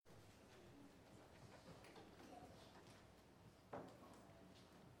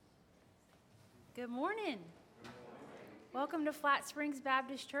Good morning. Welcome to Flat Springs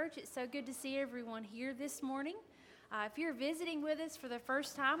Baptist Church. It's so good to see everyone here this morning. If you're visiting with us for the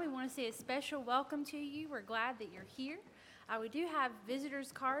first time, we want to say a special welcome to you. We're glad that you're here. We do have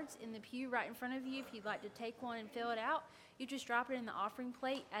visitors cards in the pew right in front of you. If you'd like to take one and fill it out, you just drop it in the offering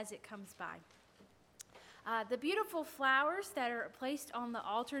plate as it comes by. The beautiful flowers that are placed on the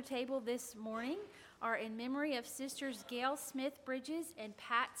altar table this morning are in memory of Sisters Gail Smith Bridges and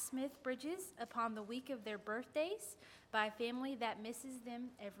Pat Smith Bridges upon the week of their birthdays by a family that misses them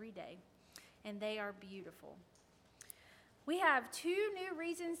every day. And they are beautiful. We have two new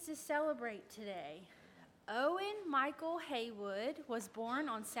reasons to celebrate today. Owen Michael Haywood was born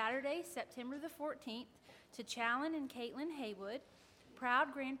on Saturday, September the 14th, to Challen and Caitlin Haywood.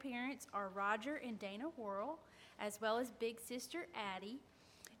 Proud grandparents are Roger and Dana Worrell, as well as big sister Addie.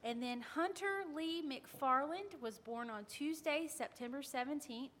 And then Hunter Lee McFarland was born on Tuesday, September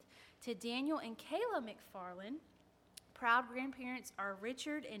 17th, to Daniel and Kayla McFarland. Proud grandparents are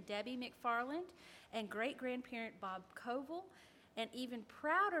Richard and Debbie McFarland, and great-grandparent Bob Koval. And even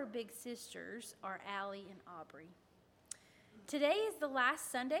prouder big sisters are Allie and Aubrey. Today is the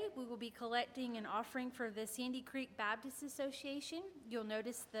last Sunday. We will be collecting an offering for the Sandy Creek Baptist Association. You'll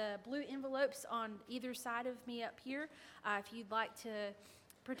notice the blue envelopes on either side of me up here. If you'd like to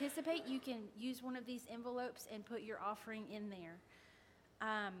participate, you can use one of these envelopes and put your offering in there.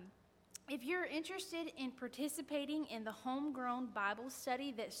 If you're interested in participating in the homegrown Bible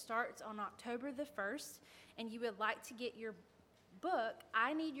study that starts on October the 1st, and you would like to get your book,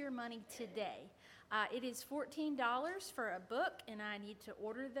 I Need Your Money Today. It is $14 for a book, and I need to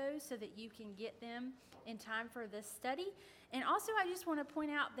order those so that you can get them in time for this study. And also, I just want to point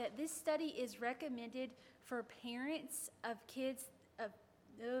out that this study is recommended for parents that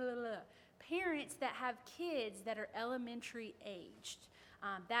have kids that are elementary aged.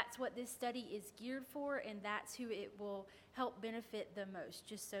 That's what this study is geared for, and that's who it will help benefit the most,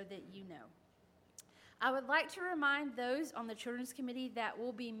 just so that you know. I would like to remind those on the Children's Committee that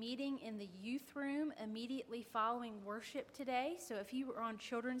we'll be meeting in the youth room immediately following worship today. So if you are on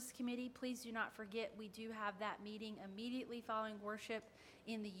Children's Committee, please do not forget we do have that meeting immediately following worship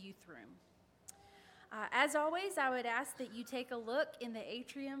in the youth room. As always, I would ask that you take a look in the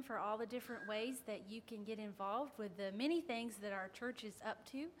atrium for all the different ways that you can get involved with the many things that our church is up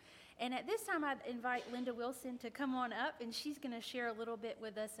to. And at this time, I'd invite Linda Wilson to come on up, and she's going to share a little bit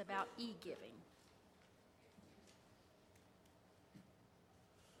with us about e-giving.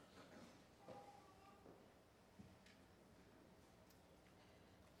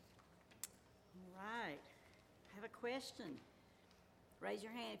 All right. I have a question. Raise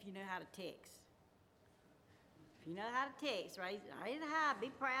your hand if you know how to text. If you know how to text, raise it high. Be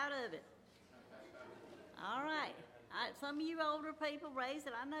proud of it. All right. Some of you older people, raise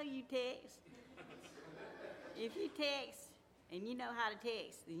it. I know you text. If you text and you know how to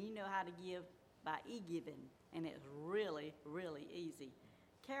text, then you know how to give by e-giving, and it's really, really easy.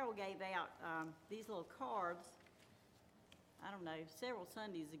 Carol gave out these little cards, I don't know, several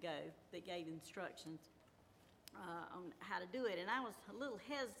Sundays ago that gave instructions on how to do it, and I was a little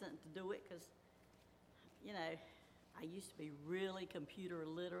hesitant to do it because, you know, I used to be really computer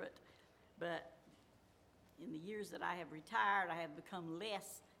illiterate, but in the years that I have retired, I have become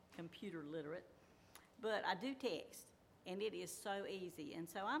less computer literate. But I do text, and it is so easy. And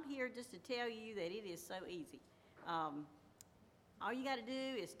so I'm here just to tell you that it is so easy. All you got to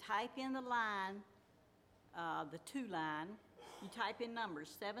do is type in the line, the to line. You type in numbers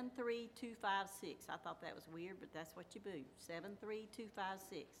 73256. I thought that was weird, but that's what you do,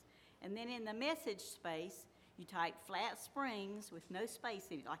 73256. And then in the message space, you type Flat Springs with no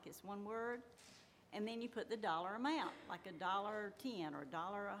space in it, like it's one word, and then you put the dollar amount, like $1.10 or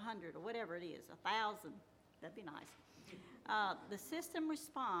 $100 or whatever it is, 1,000. That'd be nice. The system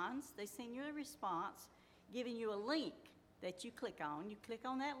responds. They send you a response, giving you a link that you click on. You click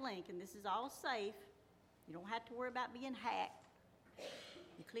on that link, and this is all safe. You don't have to worry about being hacked.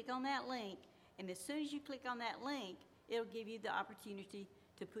 You click on that link, and as soon as you click on that link, it'll give you the opportunity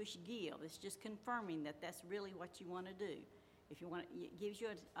to push give. It's just confirming that that's really what you want to do. If you want, it gives you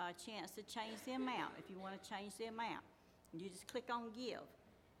a chance to change the amount. If you want to change the amount, you just click on give,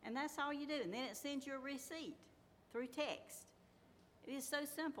 and that's all you do. And then it sends you a receipt through text. It is so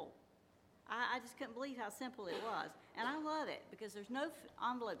simple. I just couldn't believe how simple it was, and I love it because there's no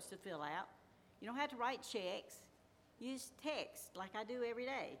envelopes to fill out. You don't have to write checks. You just text like I do every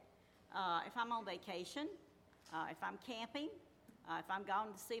day. If I'm on vacation, if I'm camping, if I'm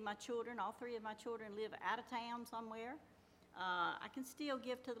going to see my children, all three of my children live out of town somewhere, I can still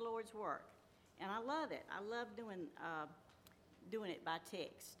give to the Lord's work. And I love it. I love doing it by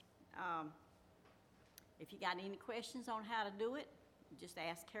text. If you got any questions on how to do it, just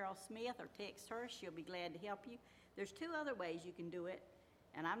ask Carol Smith or text her. She'll be glad to help you. There's 2 other ways you can do it,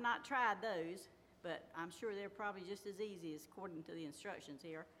 and I've not tried those, but I'm sure they're probably just as easy as according to the instructions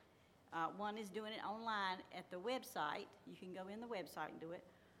here. One is doing it online at the website. You can go in the website and do it.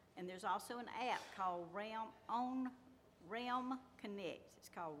 And there's also an app called Realm Connect. It's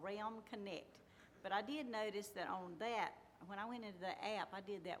called Realm Connect. But I did notice that on that, when I went into the app, I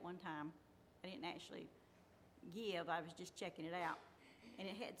did that one time. I didn't actually give, I was just checking it out. And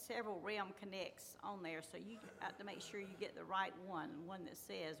it had several Realm Connects on there, so you have to make sure you get the right one that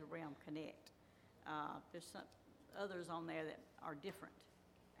says Realm Connect. There's some others on there that are different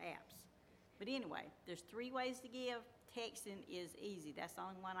apps. But anyway, there's 3 ways to give. Texting is easy. That's the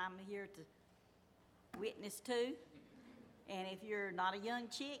only one I'm here to witness to. And if you're not a young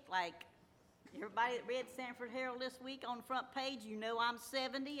chick, like everybody that read Sanford Herald this week on the front page, you know I'm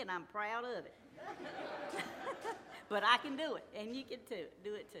 70 and I'm proud of it. But I can do it, and you can too.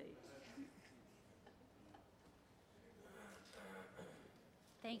 Do it too.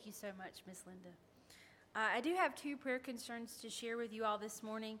 Thank you so much, Miss Linda. I do have 2 prayer concerns to share with you all this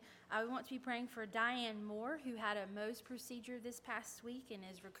morning. We want to be praying for Diane Moore, who had a Mohs procedure this past week and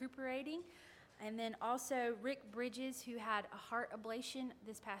is recuperating. And then also Rick Bridges, who had a heart ablation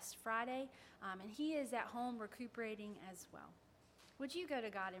this past Friday, and he is at home recuperating as well. Would you go to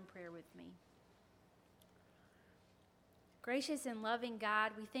God in prayer with me? Gracious and loving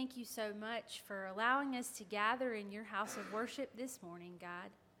God, we thank you so much for allowing us to gather in your house of worship this morning,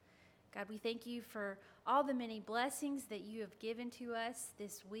 God. God, we thank you for all the many blessings that you have given to us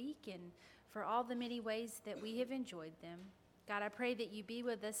this week and for all the many ways that we have enjoyed them. God, I pray that you be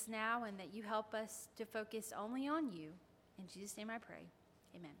with us now and that you help us to focus only on you. In Jesus' name I pray.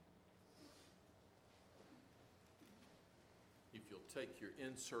 Amen. If you'll take your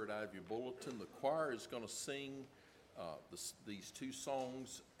insert out of your bulletin, the choir is going to sing these 2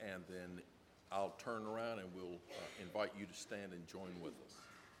 songs, and then I'll turn around and we'll invite you to stand and join with us.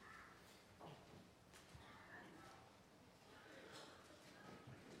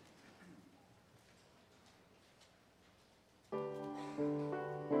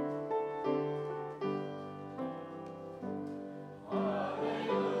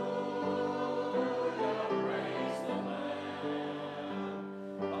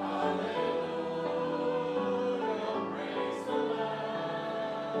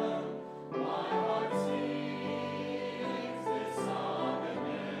 My heart sings this song.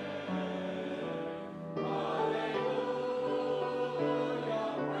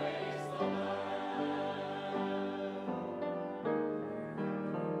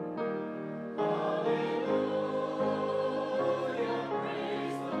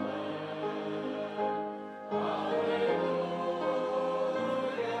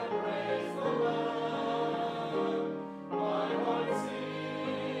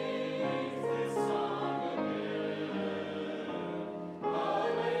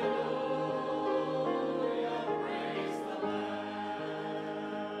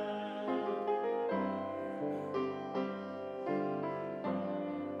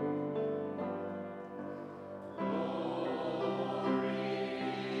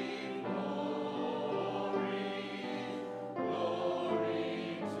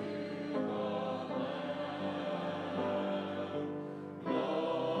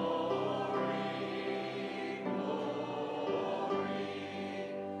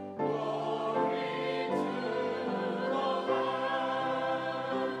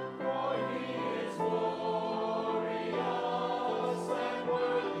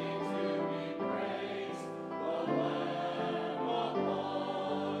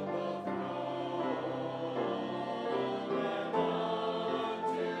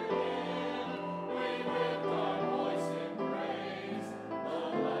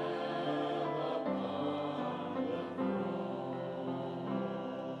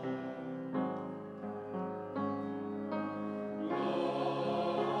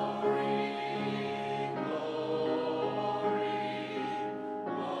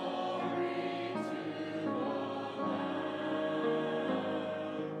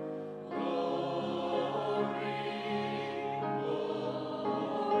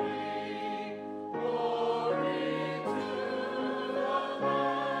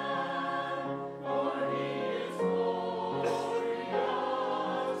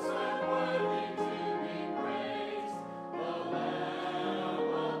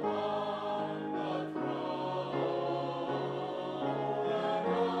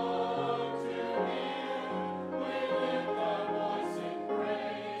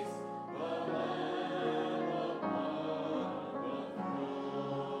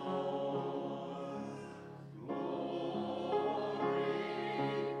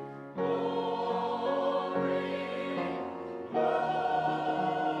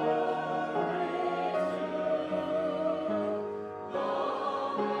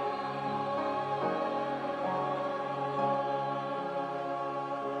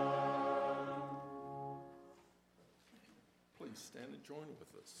 join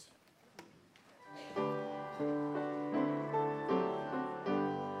with us.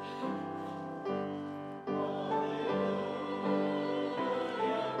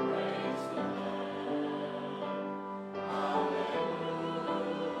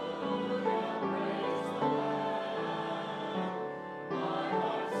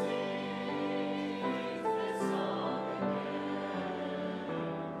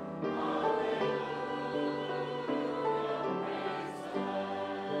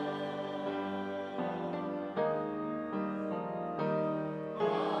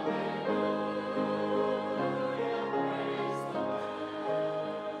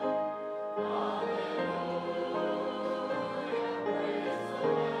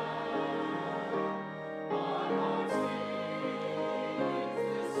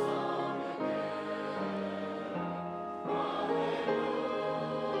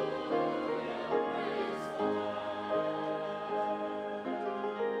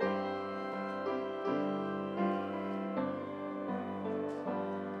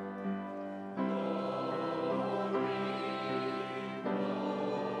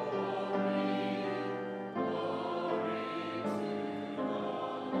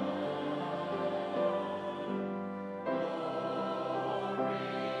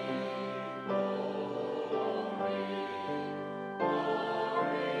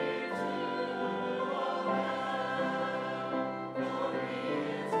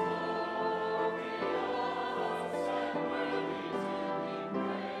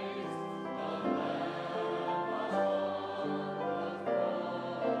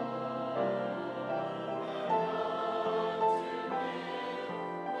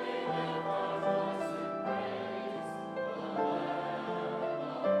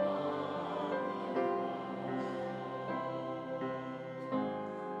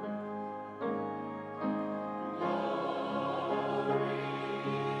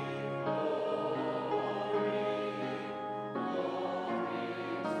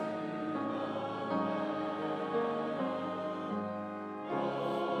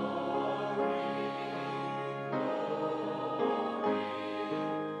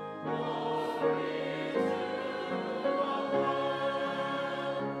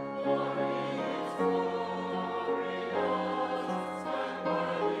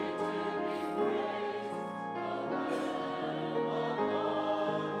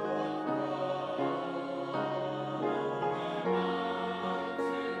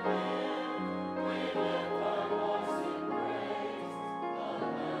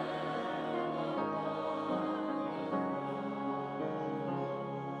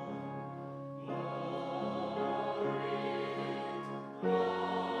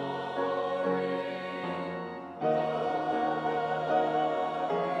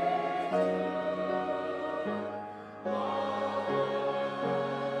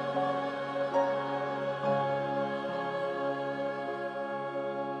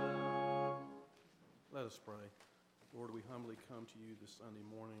 Let us pray. Lord, we humbly come to you this Sunday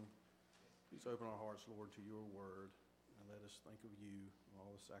morning. Please open our hearts, Lord, to your word, and let us think of you and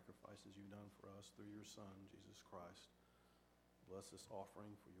all the sacrifices you've done for us through your Son, Jesus Christ. Bless this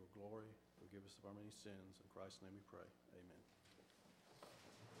offering for your glory. Forgive us of our many sins. In Christ's name we pray. Amen.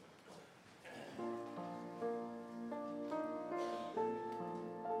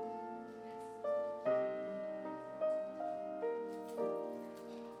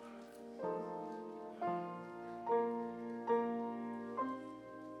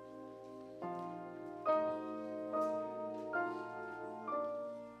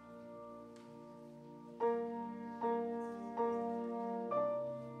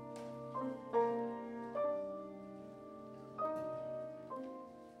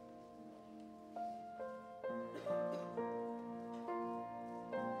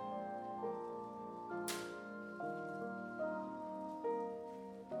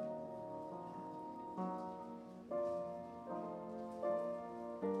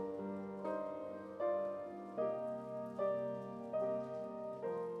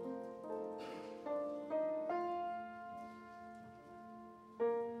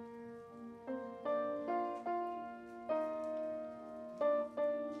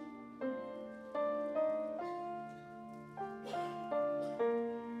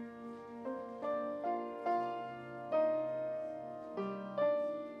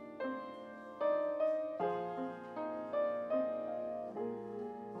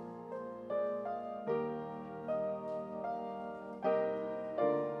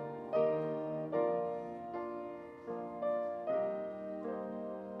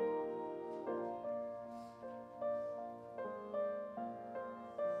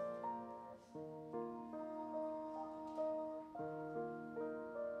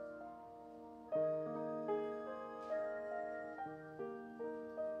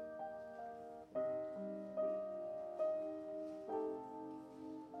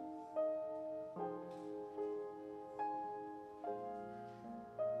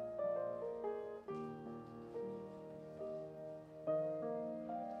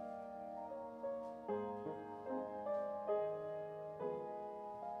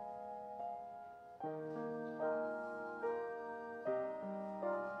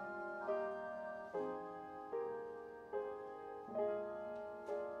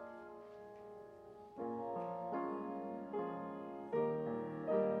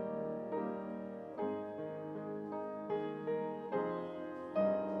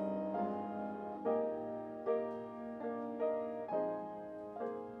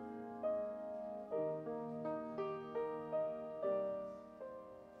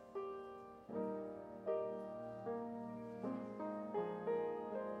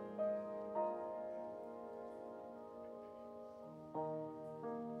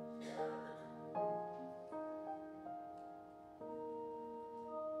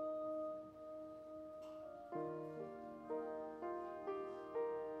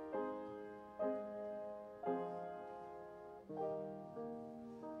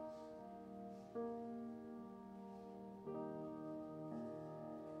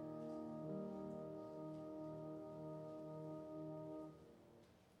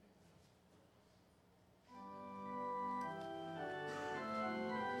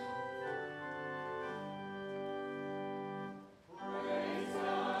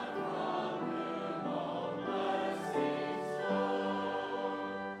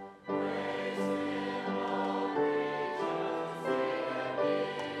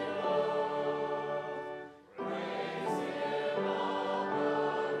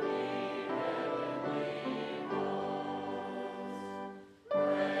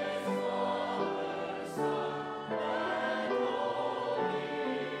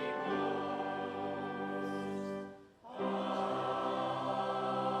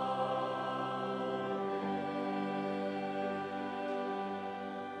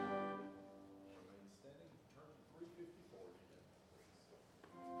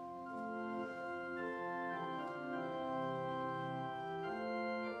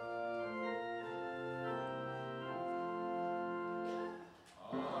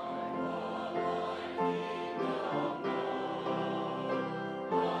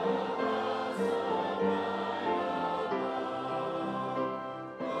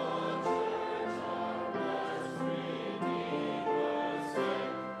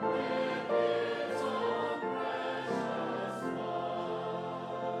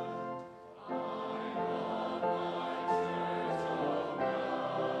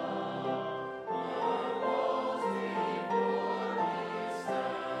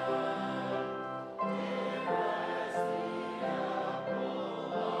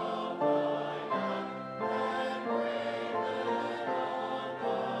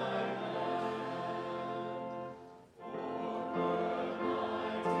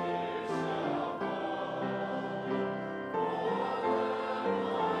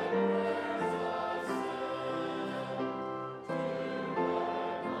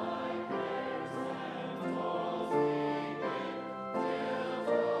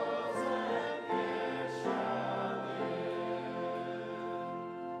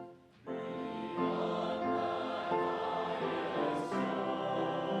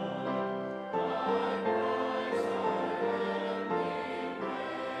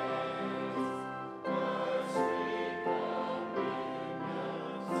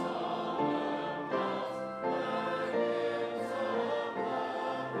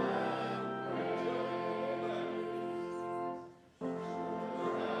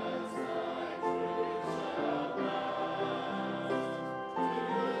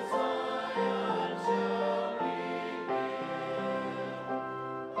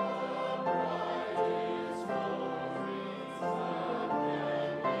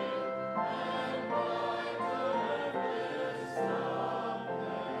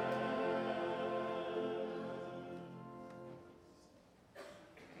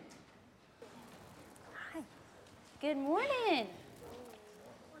 Good morning.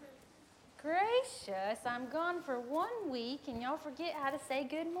 Gracious, I'm gone for 1 week and y'all forget how to say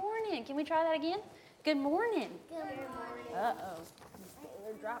good morning. Can we try that again? Good morning. Good morning. Uh-oh. Miss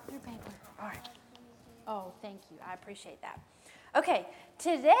Taylor dropped your paper. All right. Oh, thank you. I appreciate that. Okay,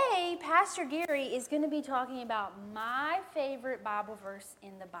 today Pastor Gary is going to be talking about my favorite Bible verse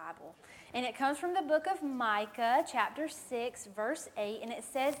in the Bible. And it comes from the book of Micah, chapter 6, verse 8, and it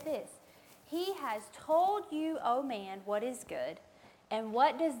says this: He has told you, O man, what is good, and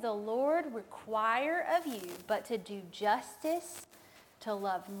what does the Lord require of you but to do justice, to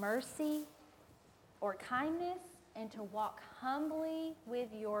love mercy or kindness, and to walk humbly with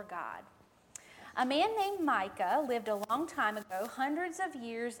your God. A man named Micah lived a long time ago, hundreds of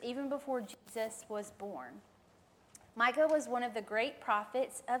years even before Jesus was born. Micah was one of the great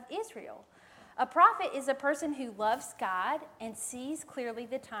prophets of Israel. A prophet is a person who loves God and sees clearly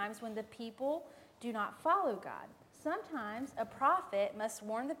the times when the people do not follow God. Sometimes a prophet must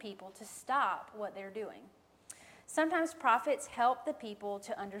warn the people to stop what they're doing. Sometimes prophets help the people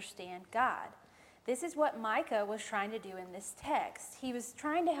to understand God. This is what Micah was trying to do in this text. He was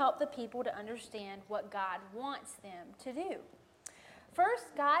trying to help the people to understand what God wants them to do.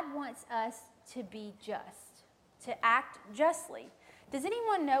 First, God wants us to be just, to act justly. Does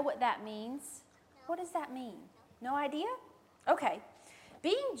anyone know what that means? What does that mean? No idea? Okay.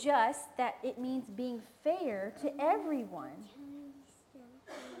 Being just, that it means being fair to everyone.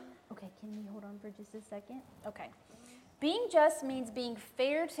 Okay, can we hold on for just a second? Okay. Being just means being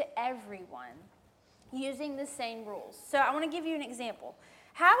fair to everyone, using the same rules. So I want to give you an example.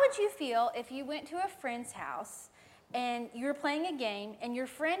 How would you feel if you went to a friend's house and you were playing a game and your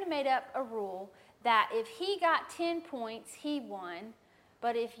friend made up a rule that if he got 10 points, he won,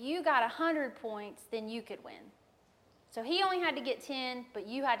 but if you got 100 points, then you could win? So he only had to get 10, but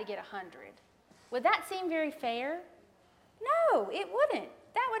you had to get 100. Would that seem very fair? No, it wouldn't.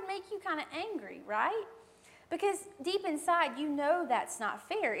 That would make you kind of angry, right? Because deep inside, you know that's not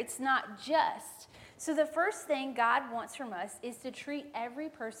fair. It's not just. So the first thing God wants from us is to treat every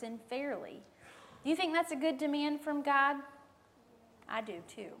person fairly. Do you think that's a good demand from God? I do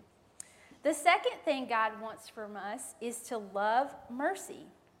too. The second thing God wants from us is to love mercy.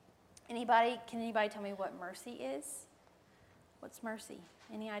 Can anybody tell me what mercy is? What's mercy?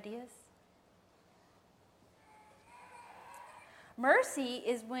 Any ideas? Mercy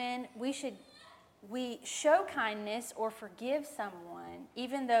is when we show kindness or forgive someone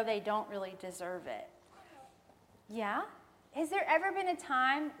even though they don't really deserve it. Yeah? Has there ever been a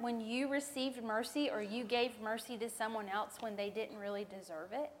time when you received mercy or you gave mercy to someone else when they didn't really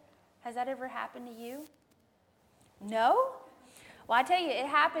deserve it? Has that ever happened to you? No? Well, I tell you, it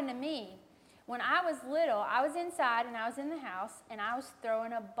happened to me. When I was little, I was inside and I was in the house and I was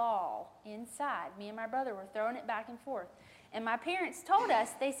throwing a ball inside. Me and my brother were throwing it back and forth. And my parents told us,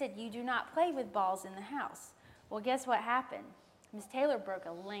 they said, you do not play with balls in the house. Well, guess what happened? Miss Taylor broke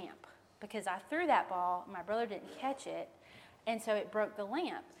a lamp because I threw that ball, my brother didn't catch it, and so it broke the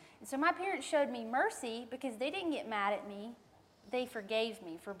lamp. And so my parents showed me mercy because they didn't get mad at me. They forgave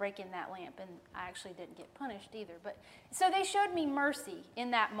me for breaking that lamp, and I actually didn't get punished either. But so they showed me mercy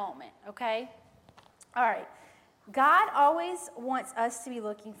in that moment, okay? All right. God always wants us to be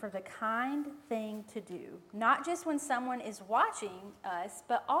looking for the kind thing to do, not just when someone is watching us,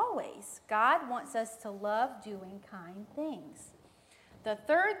 but always. God wants us to love doing kind things. The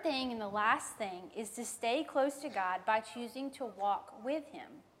third thing and the last thing is to stay close to God by choosing to walk with Him.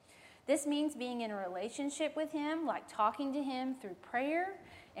 This means being in a relationship with Him, like talking to Him through prayer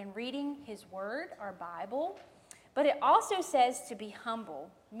and reading His Word, our Bible. But it also says to be humble,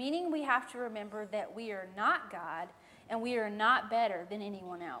 meaning we have to remember that we are not God and we are not better than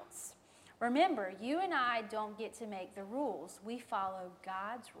anyone else. Remember, you and I don't get to make the rules. We follow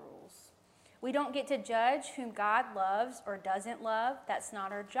God's rules. We don't get to judge whom God loves or doesn't love. That's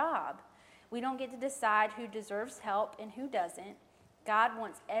not our job. We don't get to decide who deserves help and who doesn't. God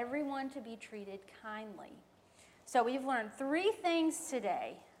wants everyone to be treated kindly. So we've learned 3 things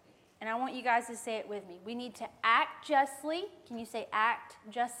today. And I want you guys to say it with me. We need to act justly. Can you say act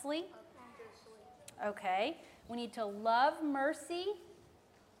justly? Okay. We need to love mercy.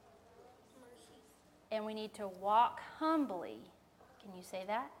 And we need to walk humbly. Can you say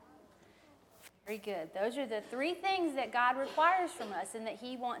that? Very good. Those are the 3 things that God requires from us and that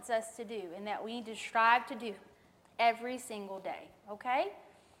He wants us to do and that we need to strive to do every single day. Okay?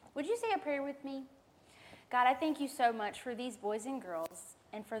 Would you say a prayer with me? God, I thank you so much for these boys and girls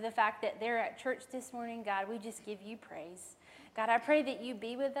and for the fact that they're at church this morning. God, we just give you praise. God, I pray that you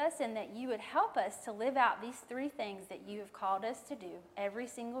be with us and that you would help us to live out these 3 things that you have called us to do every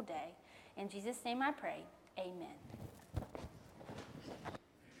single day. In Jesus' name I pray. Amen.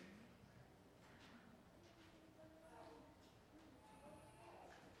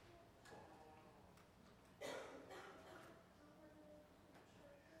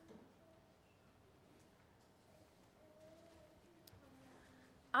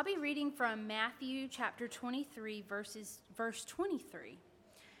 I'll be reading from Matthew chapter 23, verse 23.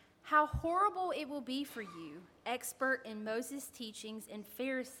 How horrible it will be for you, expert in Moses' teachings and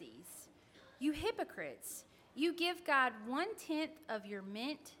Pharisees, you hypocrites! You give God 1/10 of your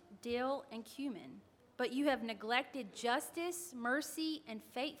mint, dill, and cumin, but you have neglected justice, mercy, and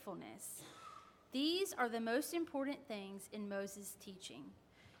faithfulness. These are the most important things in Moses' teaching.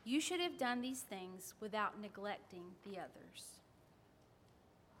 You should have done these things without neglecting the others.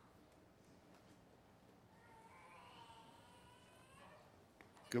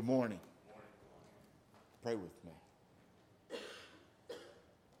 Good morning. Pray with me.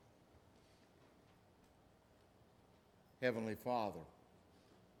 Heavenly Father,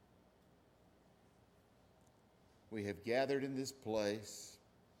 we have gathered in this place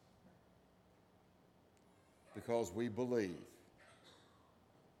because we believe.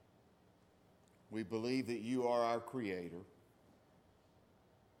 We believe that you are our Creator,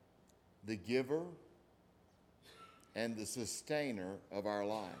 the giver and the sustainer of our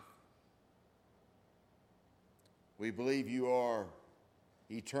life. We believe you are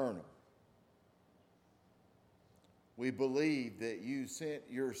eternal. We believe that you sent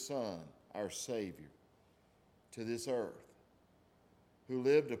your Son, our Savior, to this earth, who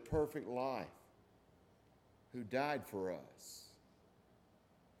lived a perfect life, who died for us,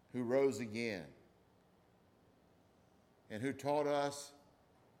 who rose again, and who taught us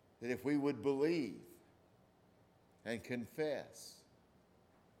that if we would believe and confess,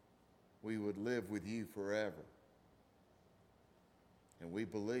 we would live with you forever. And we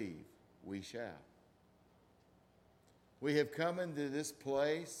believe we shall. We have come into this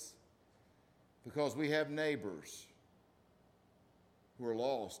place because we have neighbors who are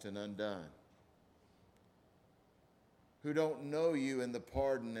lost and undone, who don't know you in the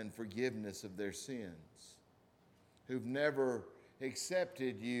pardon and forgiveness of their sins, who've never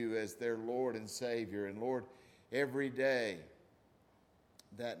accepted you as their Lord and Savior. And Lord, every day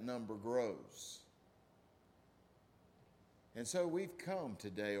that number grows. And so we've come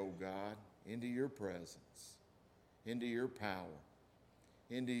today, oh God, into your presence, into your power,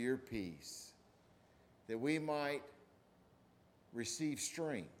 into your peace, that we might receive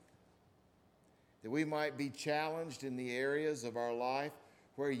strength, that we might be challenged in the areas of our life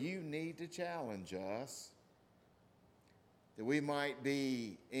where you need to challenge us, that we might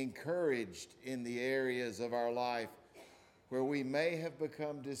be encouraged in the areas of our life where we may have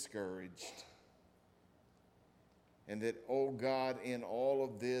become discouraged. And that, oh God, in all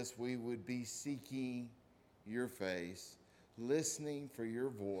of this, we would be seeking your face, listening for your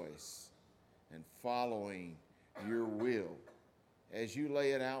voice, and following your will as you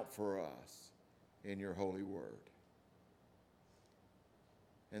lay it out for us in your holy word.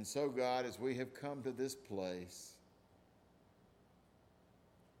 And so, God, as we have come to this place,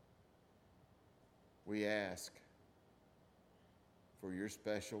 we ask for your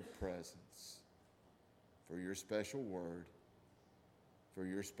special presence, for your special word, for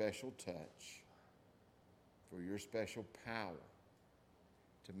your special touch, for your special power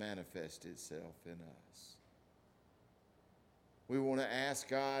to manifest itself in us. We want to ask,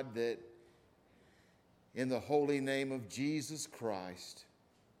 God, that in the holy name of Jesus Christ,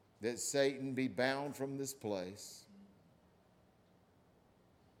 that Satan be bound from this place,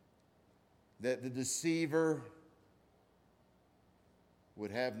 that the deceiver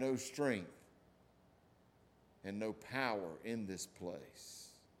would have no strength and no power in this place.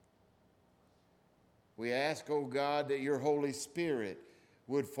 We ask, oh God, that your Holy Spirit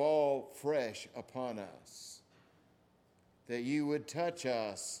would fall fresh upon us, that you would touch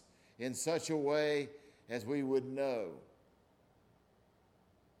us in such a way as we would know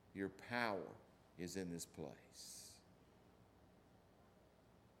your power is in this place.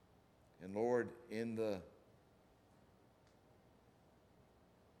 And Lord, in the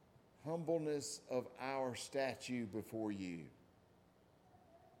humbleness of our statue before you,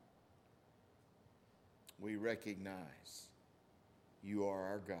 we recognize you are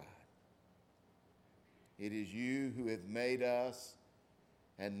our God. It is you who have made us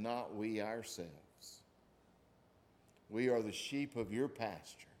and not we ourselves. We are the sheep of your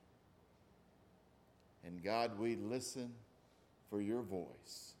pasture. And God, we listen for your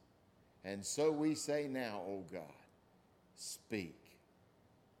voice. And so we say now, oh God, speak,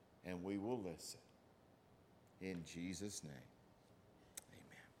 and we will listen. In Jesus' name,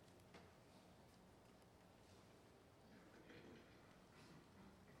 amen.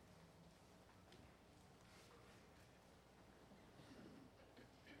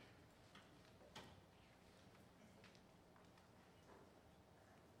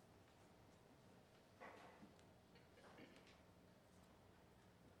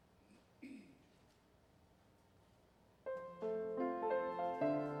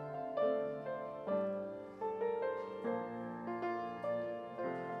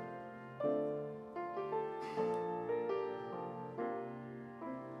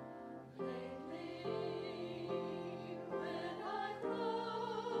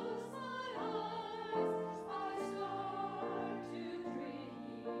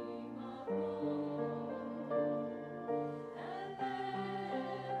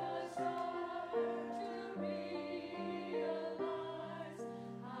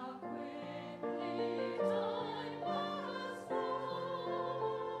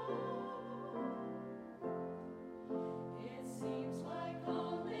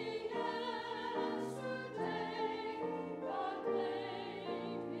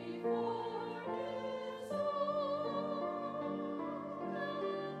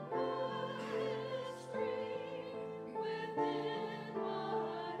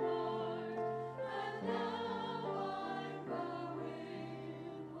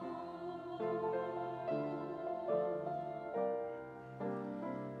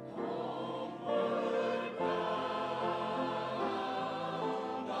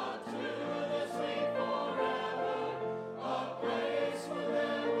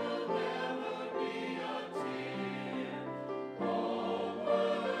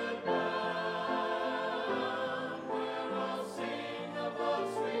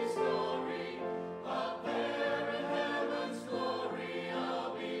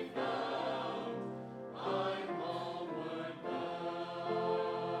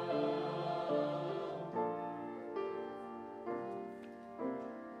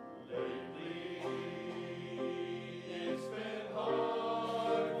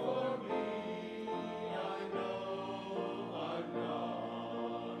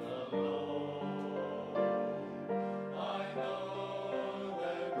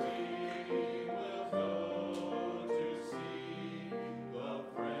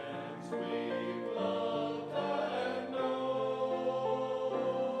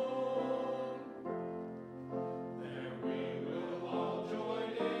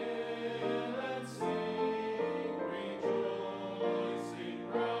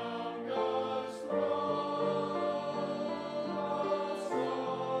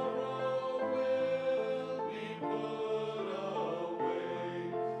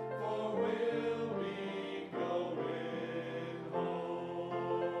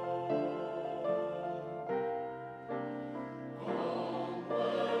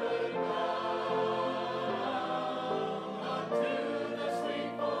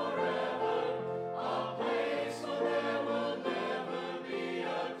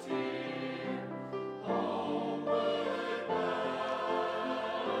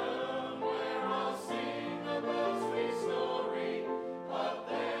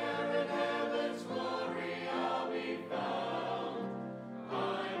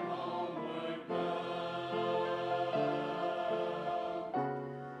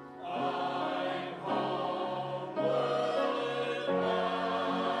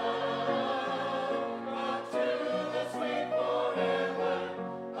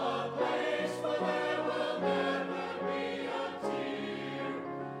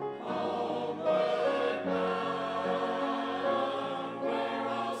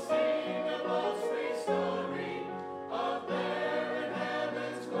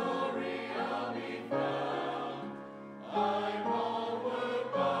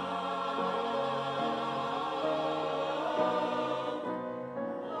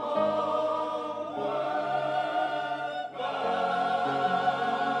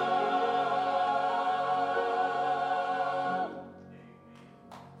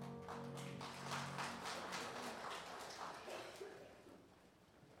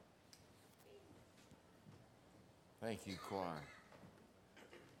 Thank you, choir.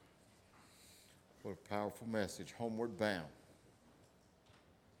 What a powerful message, Homeward Bound.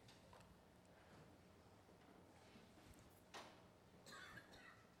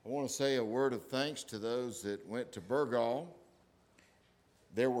 I want to say a word of thanks to those that went to Burgaw.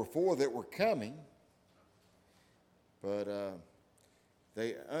 There were 4 that were coming, but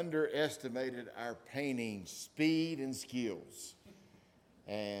they underestimated our painting speed and skills.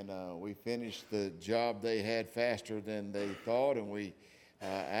 And we finished the job they had faster than they thought, and we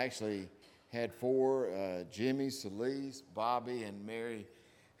actually had 4, Jimmy, Celise, Bobby, and Mary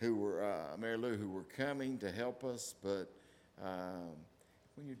Lou, who were coming to help us. But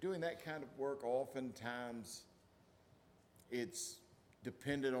when you're doing that kind of work, oftentimes it's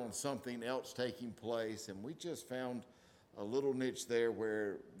dependent on something else taking place, and we just found a little niche there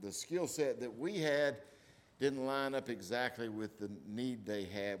where the skill set that we had didn't line up exactly with the need they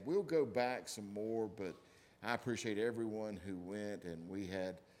had. We'll go back some more, but I appreciate everyone who went, and we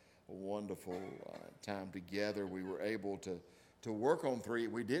had a wonderful time together. We were able to work on 3.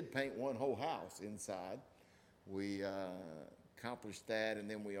 We did paint one whole house inside. We accomplished that, and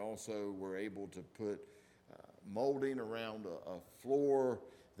then we also were able to put molding around a floor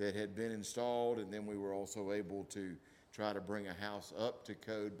that had been installed, and then we were also able to try to bring a house up to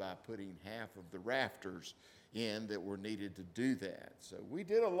code by putting half of the rafters in that were needed to do that. So we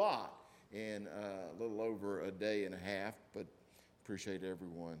did a lot in a little over a day and a half, but appreciate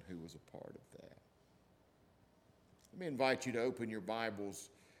everyone who was a part of that. Let me invite you to open your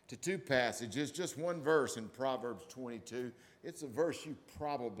Bibles to 2 passages, just one verse in Proverbs 22. It's a verse you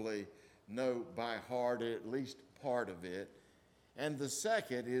probably know by heart, at least part of it. And the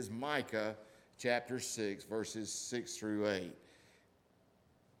second is Micah chapter 6, verses 6 through 8.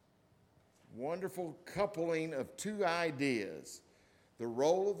 Wonderful coupling of 2 ideas, the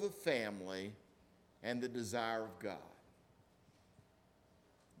role of the family and the desire of God.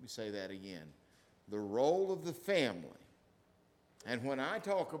 Let me say that again. The role of the family. And when I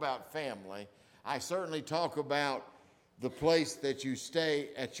talk about family, I certainly talk about the place that you stay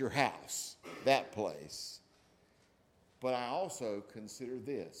at your house, that place. But I also consider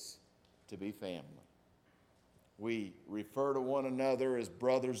this to be family. We refer to one another as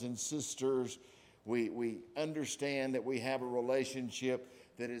brothers and sisters. We understand that we have a relationship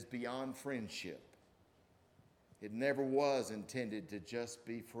that is beyond friendship. It never was intended to just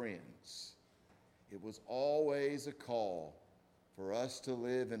be friends. It was always a call for us to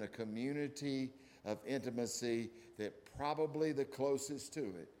live in a community of intimacy that probably the closest to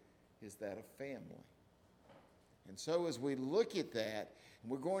it is that of family. And so as we look at that,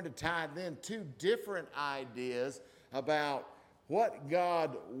 we're going to tie then 2 different ideas about what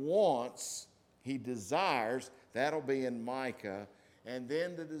God wants, He desires. That'll be in Micah. And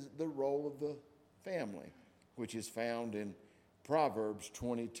then the role of the family, which is found in Proverbs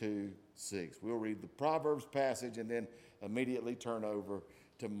 22:6. We'll read the Proverbs passage and then immediately turn over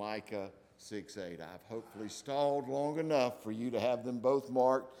to Micah 6:8. I've hopefully stalled long enough for you to have them both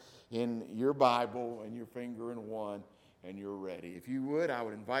marked in your Bible and your finger in one, and you're ready. If you would, I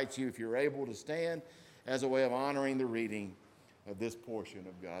would invite you, if you're able, to stand as a way of honoring the reading of this portion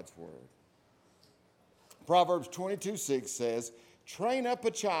of God's Word. Proverbs 22:6 says, "Train up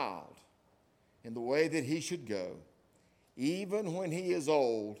a child in the way that he should go. Even when he is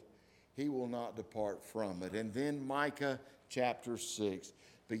old, he will not depart from it." And then Micah chapter 6,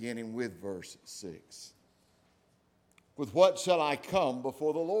 beginning with verse 6. "With what shall I come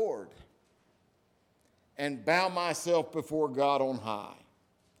before the Lord and bow myself before God on high?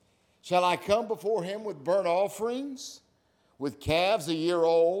 Shall I come before him with burnt offerings, with calves a year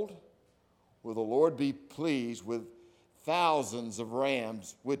old? Will the Lord be pleased with thousands of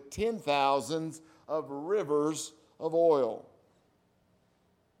rams, with 10,000s of rivers of oil?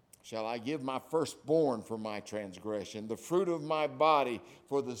 Shall I give my firstborn for my transgression, the fruit of my body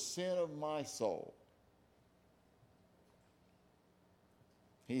for the sin of my soul?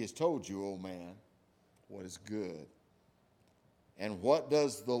 He has told you, O man, what is good. And what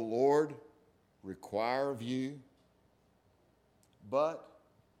does the Lord require of you? But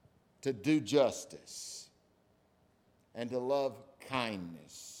to do justice, and to love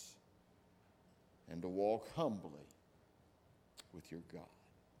kindness, and to walk humbly with your God."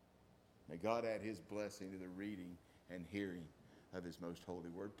 May God add his blessing to the reading and hearing of his most holy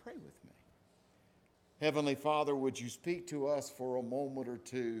word. Pray with me. Heavenly Father, would you speak to us for a moment or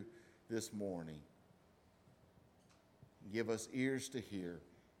two this morning? Give us ears to hear,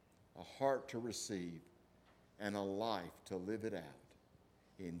 a heart to receive, and a life to live it out.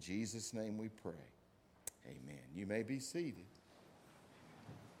 In Jesus' name we pray. Amen. You may be seated.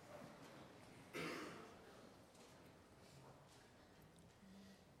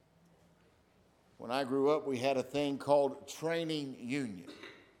 When I grew up, we had a thing called training union.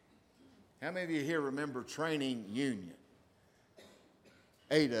 How many of you here remember training union?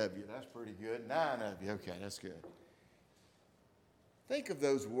 8 of you, that's pretty good. 9 of you, okay, that's good. Think of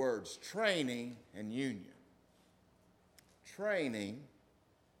those words, training and union. Training,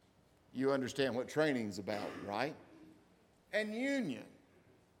 you understand what training's about, right? And union,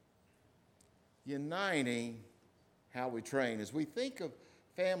 uniting how we train. As we think of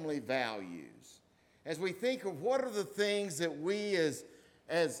family values, as we think of what are the things that we as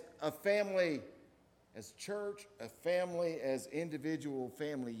a family, as church, a family, as individual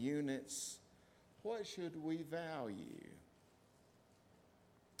family units, what should we value?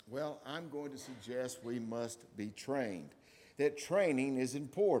 Well, I'm going to suggest we must be trained, that training is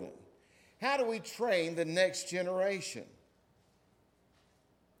important. How do we train the next generation?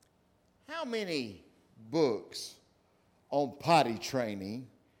 How many books on potty training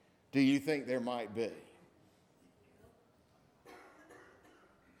do you think there might be?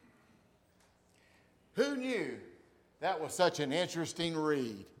 Who knew that was such an interesting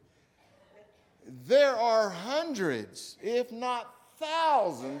read? There are hundreds, if not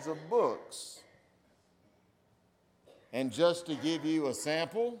thousands, of books. And just to give you a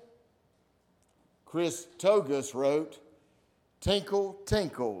sample, Chris Togus wrote, Tinkle,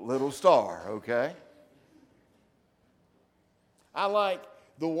 Tinkle, Little Star, okay? I like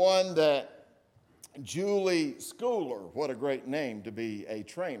the one that Julie Schooler, what a great name to be a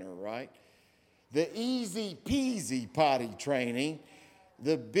trainer, right? The Easy Peasy Potty Training,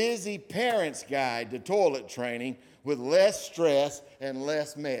 the Busy Parent's Guide to Toilet Training with Less Stress and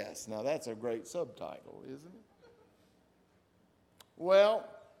Less Mess. Now that's a great subtitle, isn't it? Well,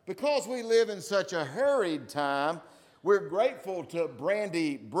 because we live in such a hurried time, we're grateful to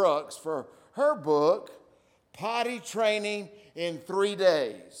Brandy Brooks for her book, Potty Training in 3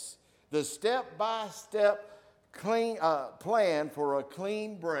 Days, the step-by-step plan for a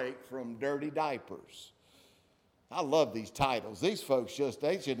clean break from dirty diapers. I love these titles. These folks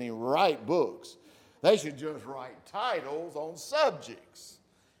they shouldn't even write books. They should just write titles on subjects.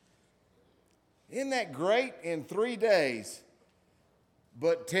 Isn't that great? In 3 days.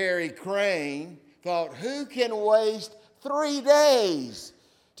 But Terry Crane thought, who can waste 3 days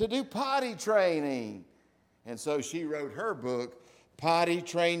to do potty training? And so she wrote her book, Potty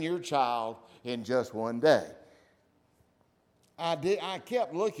Train Your Child in Just 1 Day. I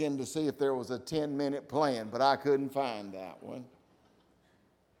kept looking to see if there was a 10-minute plan, but I couldn't find that one.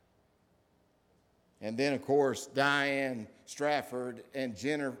 And then, of course, Diane Strafford and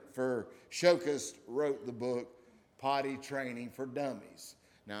Jennifer Shokus wrote the book, Potty Training for Dummies.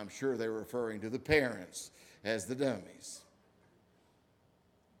 Now, I'm sure they're referring to the parents as the dummies.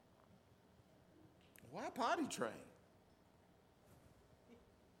 Why potty train?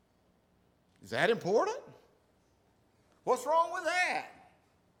 Is that important? What's wrong with that?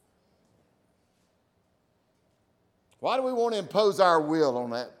 Why do we want to impose our will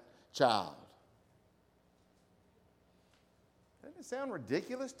on that child? Doesn't it sound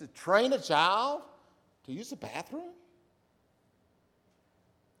ridiculous to train a child to use the bathroom?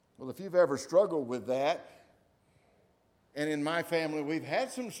 Well, if you've ever struggled with that, and in my family we've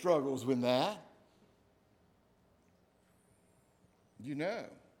had some struggles with that, you know.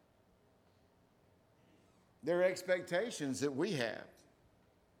 There are expectations that we have.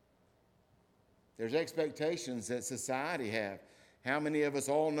 There's expectations that society have. How many of us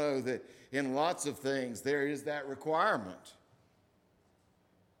all know that in lots of things there is that requirement?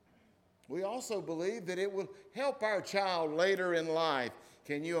 We also believe that it will help our child later in life.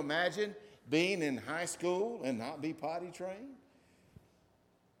 Can you imagine being in high school and not be potty trained?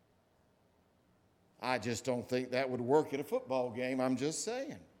 I just don't think that would work at a football game. I'm just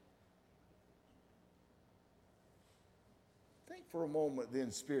saying. Think for a moment then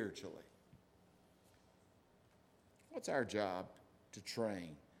spiritually. What's our job to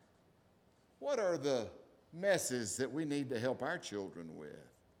train? What are the messes that we need to help our children with?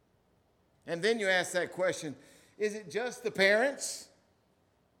 And then you ask that question, is it just the parents?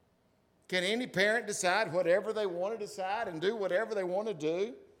 Can any parent decide whatever they want to decide and do whatever they want to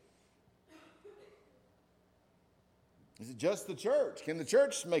do? Is it just the church? Can the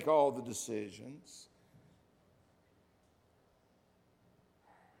church make all the decisions?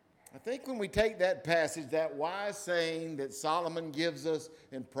 I think when we take that passage, that wise saying that Solomon gives us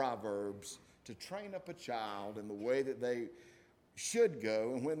in Proverbs, to train up a child in the way that they should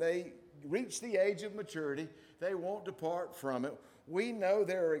go, and when they reach the age of maturity, they won't depart from it. We know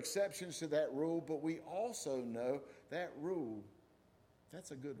there are exceptions to that rule, but we also know that rule, that's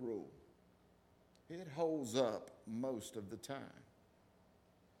a good rule. It holds up most of the time.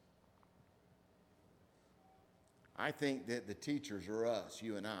 I think that the teachers are us,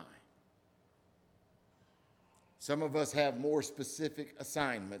 you and I. Some of us have more specific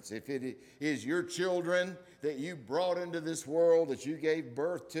assignments. If it is your children that you brought into this world, that you gave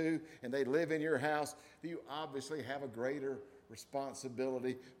birth to, and they live in your house, you obviously have a greater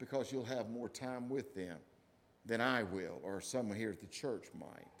responsibility because you'll have more time with them than I will, or someone here at the church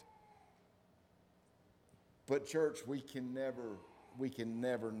might. But church, we can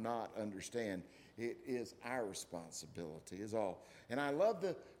never not understand. It is our responsibility, is all. And I love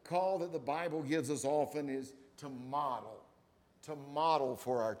the call that the Bible gives us often is to model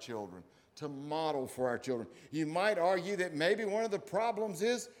for our children, to model for our children. You might argue that maybe one of the problems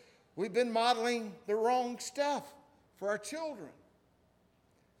is we've been modeling the wrong stuff for our children.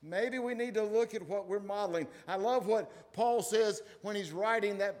 Maybe we need to look at what we're modeling. I love what Paul says when he's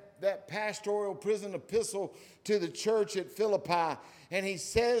writing that pastoral prison epistle to the church at Philippi. And he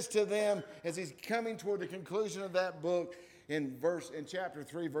says to them, as he's coming toward the conclusion of that book, in chapter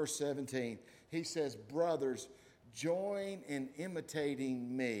 3, verse 17, he says, brothers, join in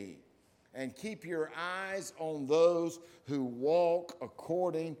imitating me and keep your eyes on those who walk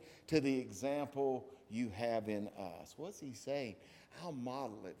according to the example you have in us. What's he saying? I'll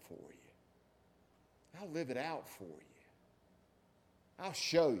model it for you. I'll live it out for you. I'll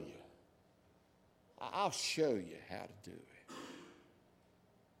show you. I'll show you how to do it.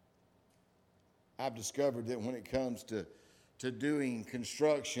 I've discovered that when it comes to doing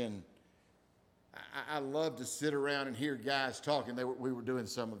construction, I love to sit around and hear guys talking. We were doing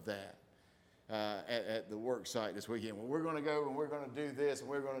some of that at the work site this weekend. Well, we're going to go and we're going to do this and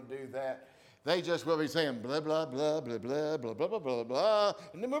we're going to do that. They just will be saying blah, blah, blah, blah, blah, blah, blah, blah, blah, blah,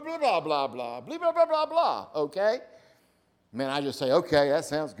 and then blah, blah, blah, blah, blah, blah, blah, blah, blah, blah, okay? Man, I just say, okay, that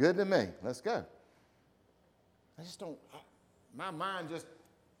sounds good to me. Let's go. I just don't, my mind just,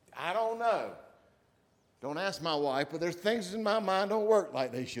 I don't know. Don't ask my wife, but there's things in my mind don't work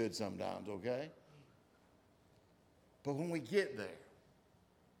like they should sometimes, okay? But when we get there,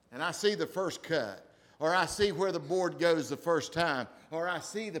 and I see the first cut, or I see where the board goes the first time, or I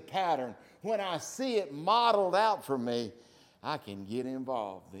see the pattern, when I see it modeled out for me, I can get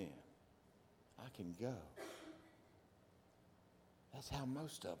involved then. I can go. That's how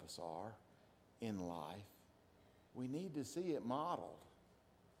most of us are in life. We need to see it modeled.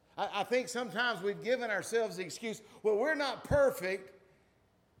 I think sometimes we've given ourselves the excuse, well, we're not perfect.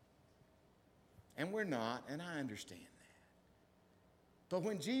 And we're not, and I understand that. But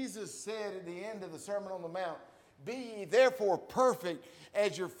when Jesus said at the end of the Sermon on the Mount, be ye therefore perfect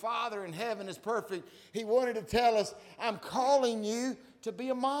as your Father in heaven is perfect, he wanted to tell us, I'm calling you to be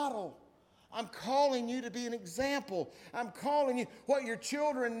a model. I'm calling you to be an example. I'm calling you, what your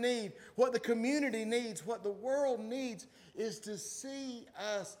children need, what the community needs, what the world needs is to see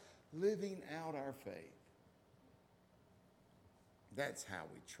us living out our faith. That's how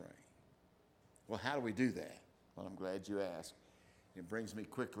we train. Well, how do we do that? Well, I'm glad you asked. It brings me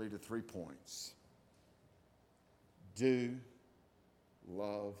quickly to 3 points. Do,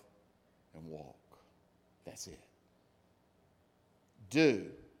 love, and walk. That's it. Do,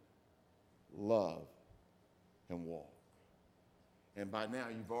 love, and walk. And by now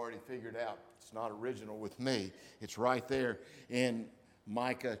you've already figured out it's not original with me. It's right there in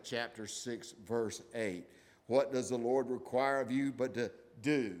Micah chapter 6, verse 8. What does the Lord require of you but to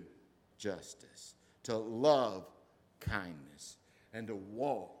do justice, to love kindness, and to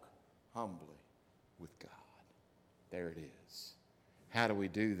walk humbly with God? There it is. How do we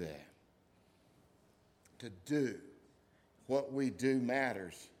do that? To do what we do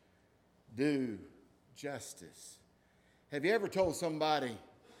matters. Do justice. Have you ever told somebody,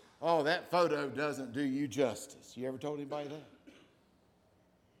 oh, that photo doesn't do you justice? You ever told anybody that?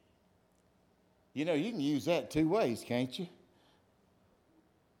 You know, you can use that 2 ways, can't you?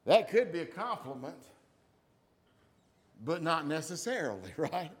 That could be a compliment, but not necessarily,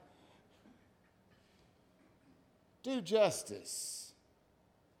 right? Do justice.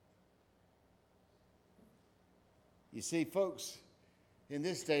 You see, folks, in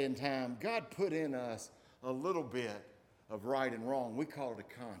this day and time, God put in us a little bit of right and wrong. We call it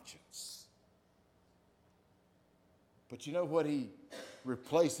a conscience. But you know what he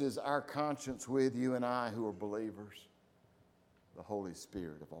replaces our conscience with, you and I who are believers? The Holy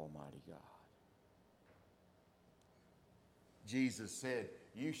Spirit of Almighty God. Jesus said,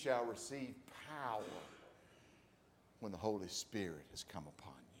 you shall receive power when the Holy Spirit has come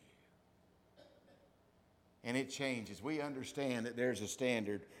upon you. And it changes. We understand that there's a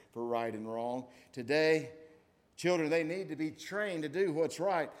standard for right and wrong. Today, Children, they need to be trained to do what's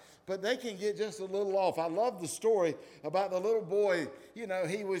right, but they can get just a little off. I love the story about the little boy. You know,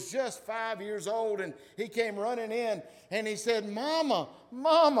 he was just 5 years old, and he came running in, and he said, Mama,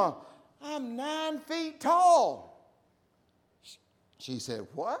 Mama, I'm 9 feet tall. She said,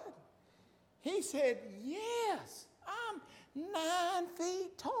 what? He said, yes, I'm 9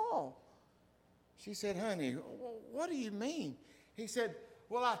 feet tall. She said, honey, what do you mean? He said,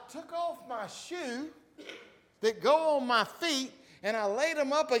 well, I took off my shoe that go on my feet, and I laid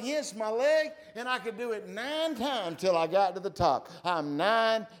them up against my leg, and I could do it 9 times till I got to the top. I'm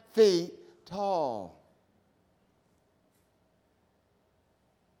 9 feet tall.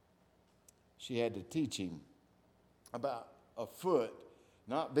 She had to teach him about a foot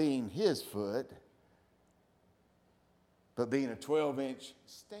not being his foot, but being a 12-inch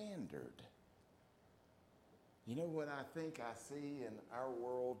standard. You know what I think I see in our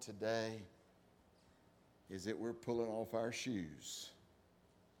world today is that we're pulling off our shoes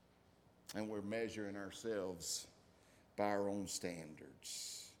and we're measuring ourselves by our own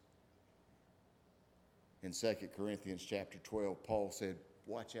standards. In 2 Corinthians chapter 12, Paul said,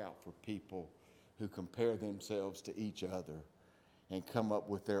 watch out for people who compare themselves to each other and come up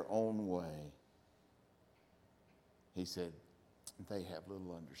with their own way. He said, they have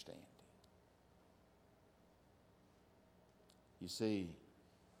little understanding. You see,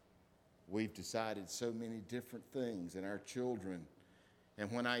 we've decided so many different things in our children.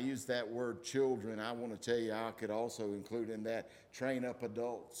 And when I use that word children, I want to tell you I could also include in that train up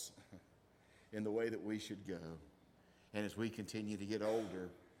adults in the way that we should go. And as we continue to get older,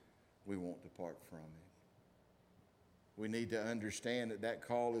 we won't depart from it. We need to understand that that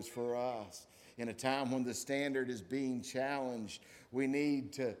call is for us. In a time when the standard is being challenged, we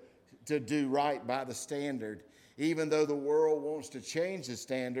need to do right by the standard. Even though the world wants to change the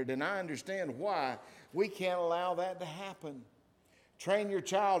standard, and I understand why, we can't allow that to happen. Train your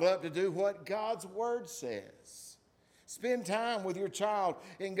child up to do what God's Word says. Spend time with your child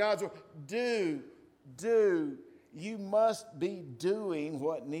in God's Word. Do. You must be doing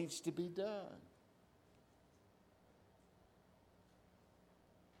what needs to be done.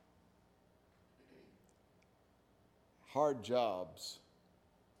 Hard jobs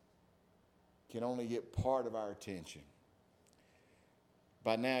can only get part of our attention.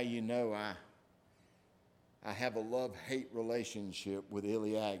 By now you know I have a love-hate relationship with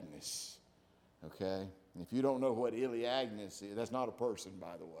Illy Agnes, okay? And if you don't know what Illy Agnes is, that's not a person,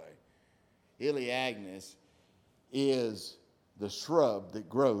 by the way. Illy Agnes is the shrub that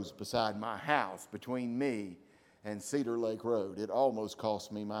grows beside my house between me and Cedar Lake Road. It almost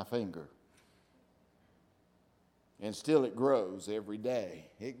cost me my finger. And still it grows every day.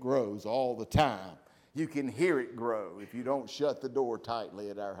 It grows all the time. You can hear it grow if you don't shut the door tightly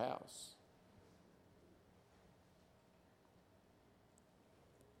at our house.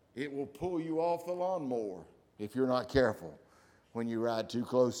 It will pull you off the lawnmower if you're not careful when you ride too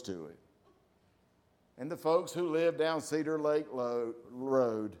close to it. And the folks who live down Cedar Lake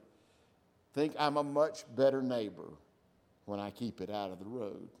Road think I'm a much better neighbor when I keep it out of the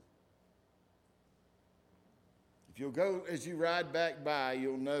road. If you'll go, as you ride back by,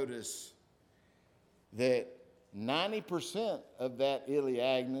 you'll notice that 90% of that Illy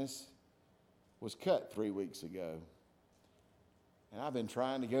Agnes was cut 3 weeks ago. And I've been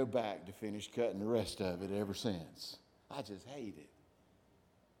trying to go back to finish cutting the rest of it ever since. I just hate it.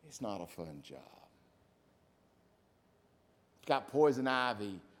 It's not a fun job. It's got poison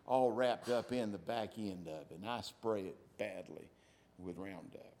ivy all wrapped up in the back end of it, and I spray it badly with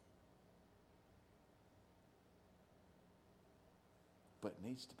Roundup. But it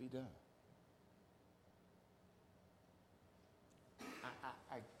needs to be done.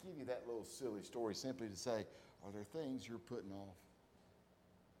 I give you that little silly story simply to say, are there things you're putting off?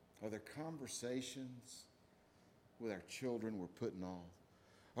 Are there conversations with our children we're putting off?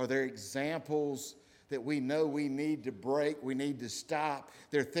 Are there examples that we know we need to break, we need to stop?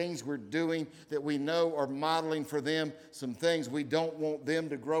 There are things we're doing that we know are modeling for them some things we don't want them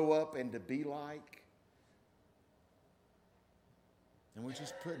to grow up and to be like. And we're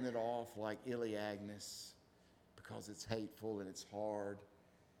just putting it off like Illy Agnes because it's hateful and it's hard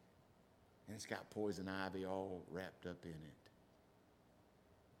and it's got poison ivy all wrapped up in it.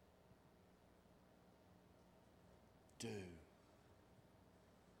 Do.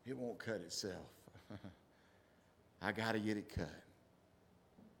 It won't cut itself. I got to get it cut.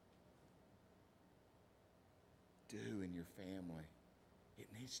 Do in your family. It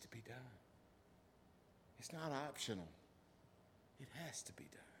needs to be done. It's not optional. It has to be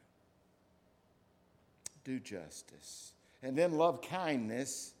done. Do justice. And then love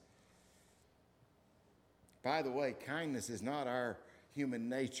kindness By the way, kindness is not our human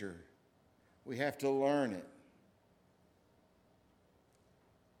nature. We have to learn it.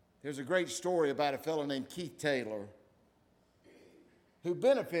 There's a great story about a fellow named Keith Taylor who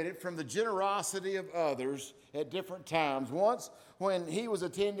benefited from the generosity of others at different times. Once, when he was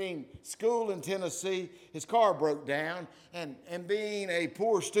attending school in Tennessee, his car broke down, and being a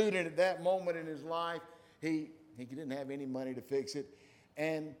poor student at that moment in his life, he didn't have any money to fix it,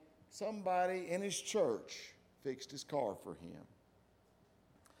 and somebody in his church fixed his car for him.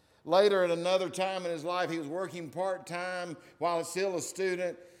 Later, at another time in his life, he was working part-time while still a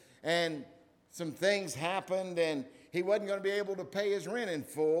student, and some things happened, and he wasn't going to be able to pay his rent in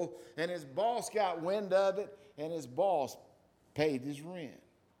full, and his boss got wind of it, and his boss paid his rent.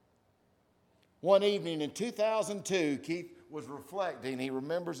 One evening in 2002, Keith was reflecting. He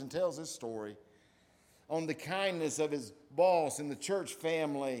remembers and tells this story on the kindness of his boss and the church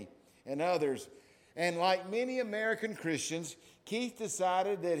family and others. And like many American Christians, Keith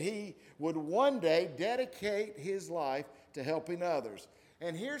decided that he would one day dedicate his life to helping others.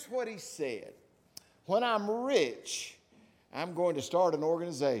 And here's what he said: when I'm rich, I'm going to start an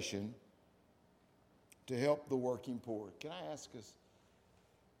organization to help the working poor. Can I ask us,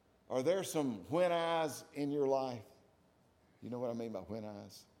 are there some when I's in your life? You know what I mean by when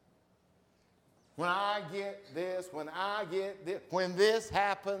I's? When I get this, when I get this, when this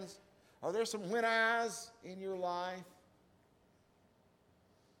happens, are there some when I's in your life?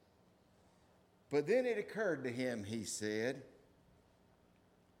 But then it occurred to him, he said,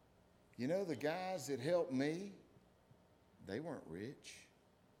 you know, the guys that helped me, they weren't rich.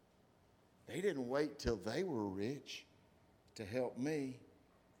 They didn't wait till they were rich to help me.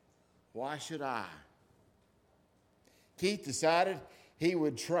 Why should I? Keith decided he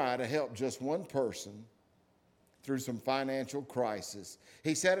would try to help just one person through some financial crisis.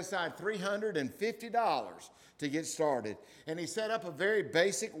 He set aside $350 to get started, and he set up a very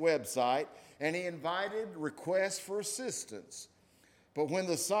basic website, and he invited requests for assistance. But when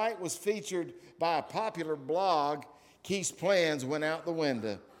the site was featured by a popular blog, Keith's plans went out the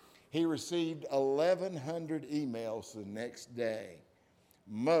window. He received 1,100 emails the next day.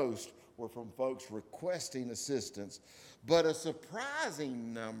 Most were from folks requesting assistance, but a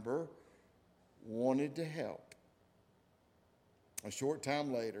surprising number wanted to help. A short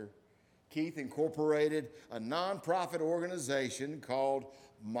time later, Keith incorporated a nonprofit organization called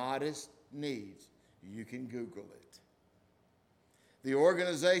Modest Needs. You can Google it. The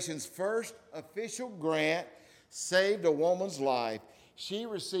organization's first official grant saved a woman's life. She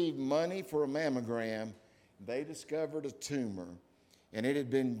received money for a mammogram. They discovered a tumor, and it had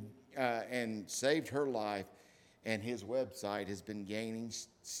been and saved her life. And his website has been gaining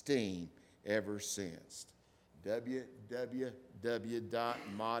steam ever since.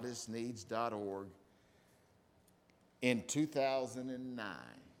 www.modestneeds.org. In 2009,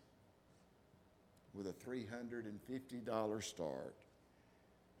 with a $350 start,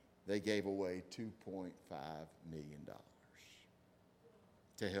 they gave away $2.5 million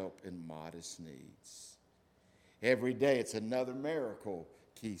to help in modest needs. Every day it's another miracle,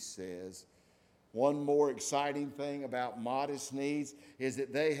 Keith says. One more exciting thing about Modest Needs is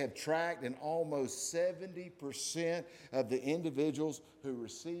that they have tracked, and almost 70% of the individuals who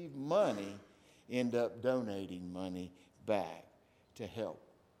receive money end up donating money back to help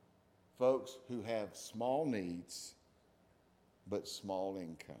folks who have small needs but small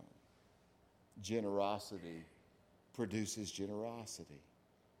income. Generosity produces generosity.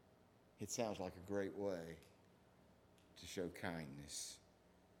 It sounds like a great way to show kindness,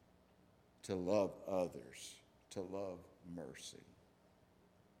 to love others, to love mercy.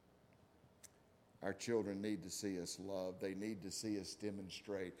 Our children need to see us love. They need to see us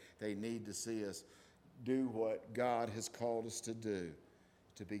demonstrate. They need to see us do what God has called us to do,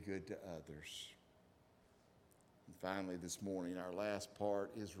 to be good to others. And finally, this morning, our last part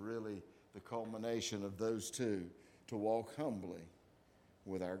is really the culmination of those two, to walk humbly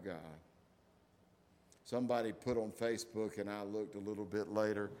with our God. Somebody put on Facebook, and I looked a little bit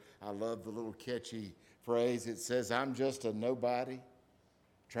later, I love the little catchy phrase. It says, I'm just a nobody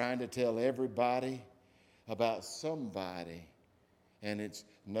trying to tell everybody about somebody, and it's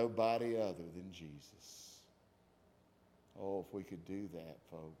nobody other than Jesus. Oh, if we could do that,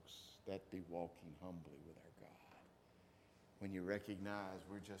 folks, that'd be walking humbly with our God. When you recognize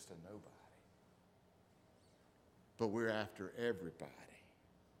we're just a nobody, but we're after everybody,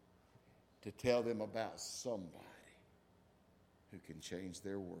 to tell them about somebody who can change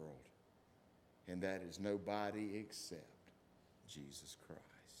their world, and that is nobody except Jesus Christ.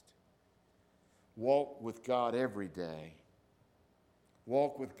 Walk with God every day.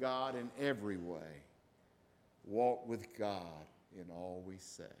 Walk with God in every way. walk with God in all we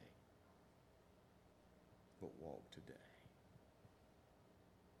say, but walk today.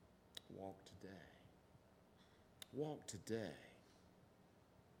 Walk today. Walk today.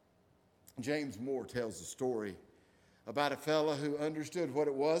 James Moore tells a story about a fellow who understood what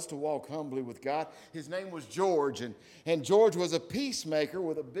it was to walk humbly with God. His name was George, and George was a peacemaker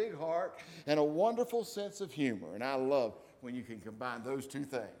with a big heart and a wonderful sense of humor. And I love when you can combine those two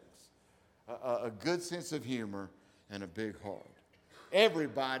things, a good sense of humor and a big heart.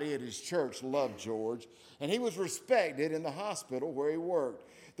 Everybody at his church loved George, and he was respected in the hospital where he worked.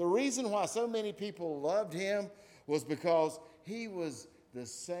 The reason why so many people loved him was because he was the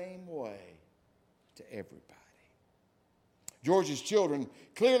same way to everybody. George's children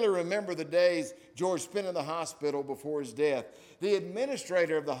clearly remember the days George spent in the hospital before his death. The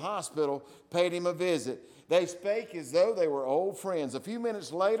administrator of the hospital paid him a visit. They spake as though they were old friends. A few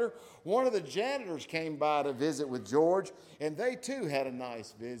minutes later, one of the janitors came by to visit with George, and they too had a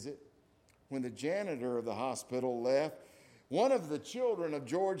nice visit. When the janitor of the hospital left, one of the children of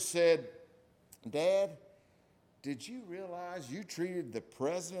George said, "Dad, did you realize you treated the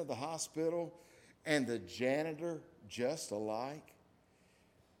president of the hospital and the janitor just alike?"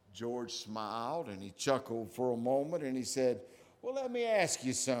 George smiled and he chuckled for a moment and he said, "Well, let me ask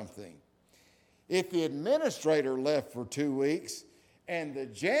you something. If the administrator left for 2 weeks and the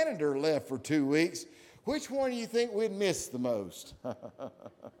janitor left for 2 weeks, which one do you think we'd miss the most?"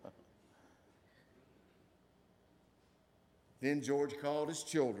 Then George called his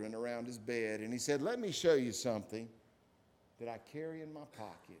children around his bed and he said, "Let me show you something that I carry in my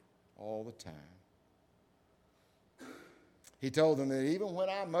pocket all the time." He told them that even when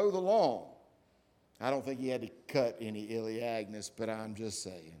I mow the lawn, I don't think he had to cut any Iliagnus, but I'm just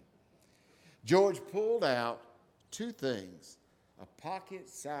saying. George pulled out 2 things, a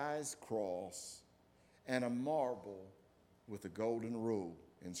pocket-sized cross and a marble with a golden rule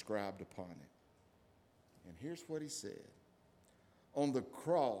inscribed upon it. And here's what he said. On the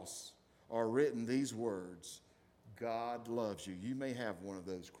cross are written these words, "God loves you." You may have one of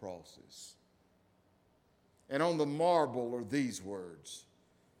those crosses. And on the marble are these words,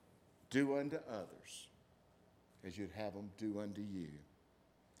 "Do unto others as you'd have them do unto you."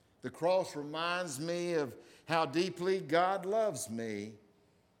 The cross reminds me of how deeply God loves me,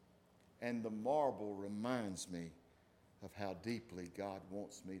 and the marble reminds me of how deeply God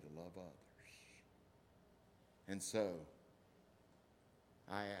wants me to love others. And so,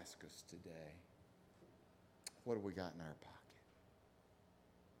 I ask us today, what have we got in our pocket?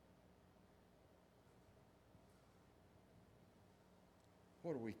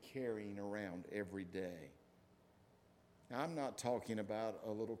 What are we carrying around every day? Now, I'm not talking about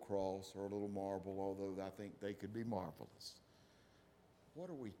a little cross or a little marble, although I think they could be marvelous. What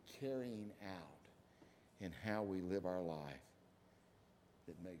are we carrying out in how we live our life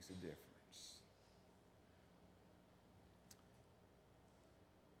that makes a difference?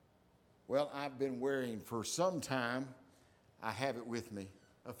 Well, I've been wearing for some time, I have it with me,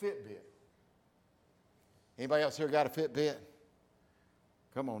 a Fitbit. Anybody else here got a Fitbit?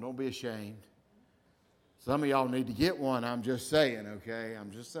 Come on, don't be ashamed. Some of y'all need to get one, I'm just saying, okay?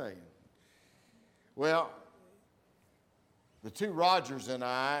 I'm just saying. Well, the 2 Rogers and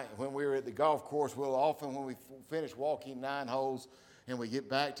I, when we were at the golf course, we'll often, when we finish walking 9 holes and we get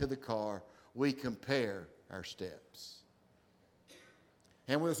back to the car, we compare our steps.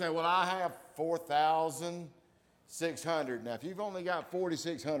 And we'll say, well, I have 4,600. Now, if you've only got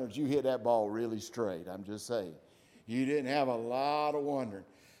 4,600, you hit that ball really straight. I'm just saying. You didn't have a lot of wondering.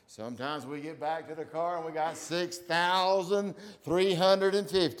 Sometimes we get back to the car and we got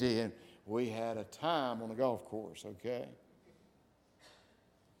 6,350. And we had a time on the golf course, okay?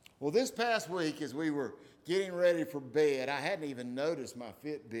 Well, this past week, as we were getting ready for bed, I hadn't even noticed my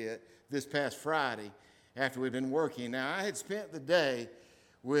Fitbit this past Friday after we'd been working. Now, I had spent the day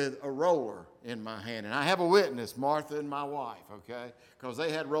with a roller in my hand. And I have a witness, Martha and my wife, okay? Because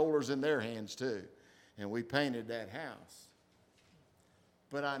they had rollers in their hands too. And we painted that house.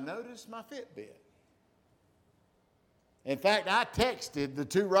 But I noticed my Fitbit. In fact, I texted the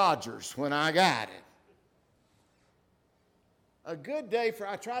 2 Rogers when I got it. A good day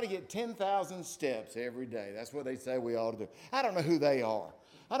I try to get 10,000 steps every day. That's what they say we ought to do. I don't know who they are.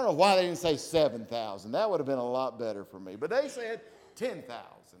 I don't know why they didn't say 7,000. That would have been a lot better for me. But they said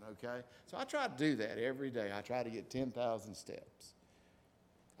 10,000, okay? So I try to do that every day. I try to get 10,000 steps.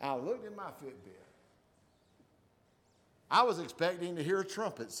 I looked at my Fitbit. I was expecting to hear a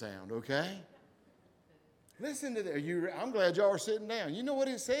trumpet sound, okay? Listen to that. I'm glad y'all are sitting down. You know what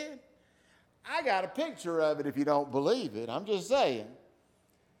it said? I got a picture of it if you don't believe it. I'm just saying.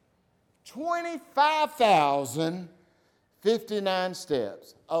 25,059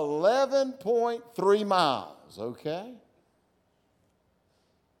 steps, 11.3 miles, okay?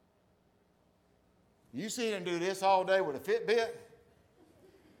 You see him do this all day with a Fitbit,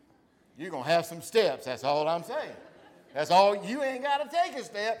 you're going to have some steps, that's all I'm saying. That's all, you ain't got to take a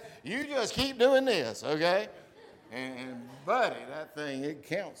step, you just keep doing this, okay? And buddy, that thing, it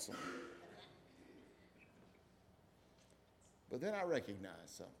counts them. But then I recognized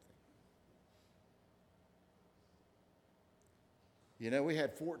something. You know, we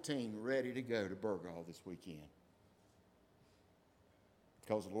had 14 ready to go to Burgaw this weekend.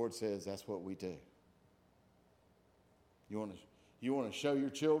 Because the Lord says that's what we do. You want to show your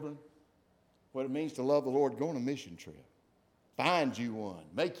children what it means to love the Lord? Go on a mission trip. Find you one.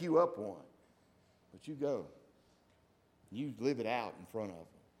 Make you up one. But you go. You live it out in front of them.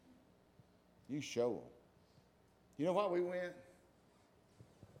 You show them. You know why we went?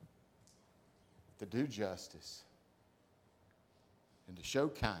 To do justice. And to show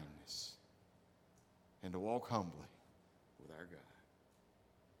kindness. And to walk humbly with our God.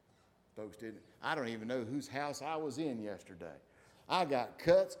 Folks, I don't even know whose house I was in yesterday. I got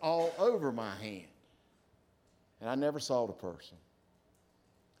cuts all over my hand. And I never saw the person.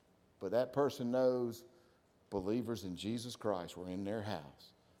 But that person knows believers in Jesus Christ were in their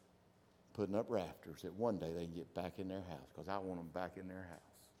house putting up rafters that one day they can get back in their house, because I want them back in their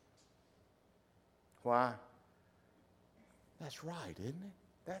house. Why? That's right, isn't it?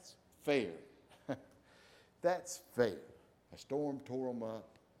 That's fair. That's fair. A storm tore them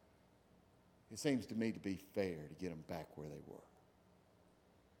up. It seems to me to be fair to get them back where they were.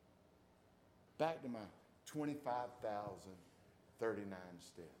 Back to my 25,039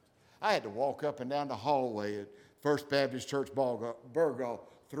 steps. I had to walk up and down the hallway at First Baptist Church Burgaw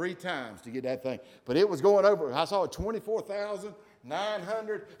 3 times to get that thing. But it was going over. I saw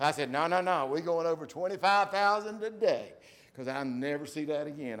 24,900. I said, no, we're going over 25,000 today, because I'll never see that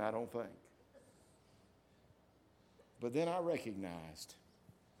again, I don't think. But then I recognized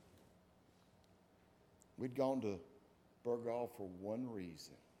we'd gone to Burgaw for one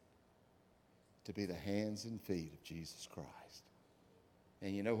reason: to be the hands and feet of Jesus Christ.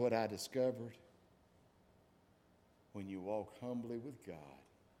 And you know what I discovered? When you walk humbly with God,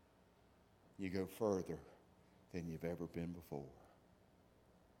 you go further than you've ever been before.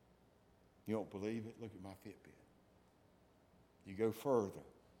 You don't believe it? Look at my Fitbit. You go further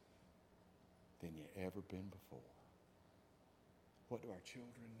than you've ever been before. What do our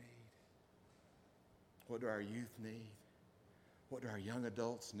children need? What do our youth need? What do our young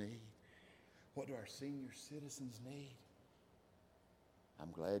adults need? What do our senior citizens need? I'm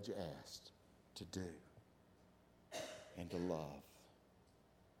glad you asked. To do and to love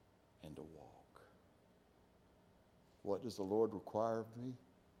and to walk. What does the Lord require of me?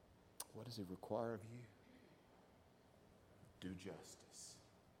 What does He require of you? Do justice.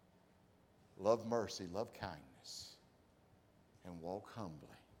 Love mercy, love kindness, and walk humbly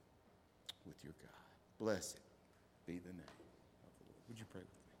with your God. Blessed be the name of the Lord. Would you pray with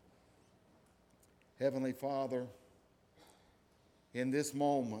me? Heavenly Father, in this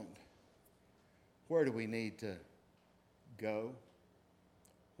moment, where do we need to go?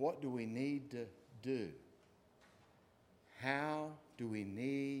 What do we need to do? How do we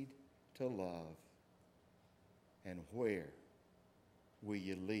need to love? And where will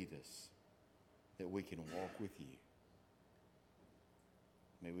you lead us that we can walk with you?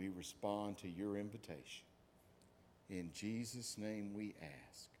 May we respond to your invitation. In Jesus' name we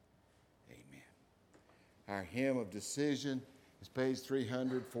ask. Amen. Our hymn of decision is page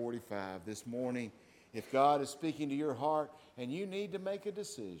 345. This morning, if God is speaking to your heart and you need to make a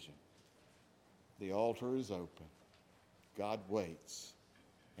decision, the altar is open. God waits,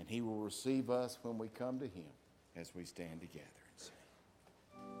 and He will receive us when we come to Him as we stand together and sing.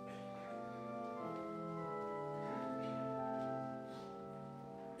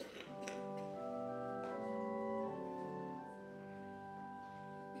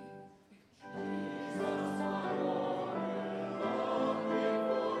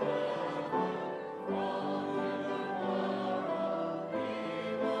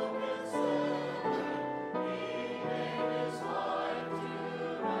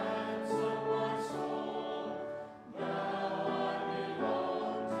 Now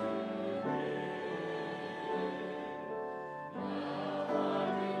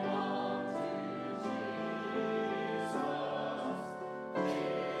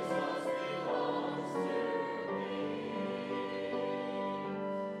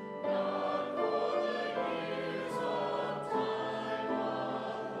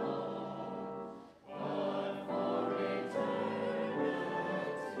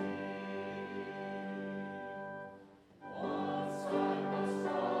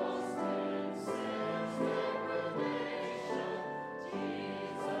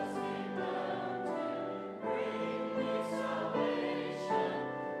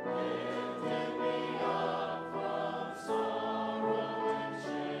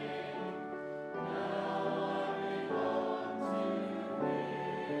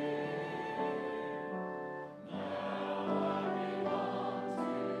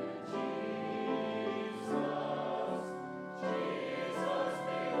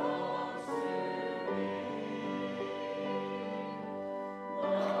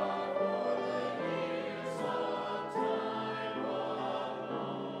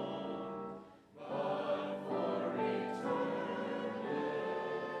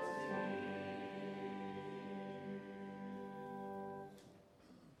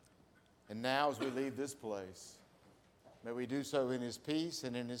And now as we leave this place, may we do so in His peace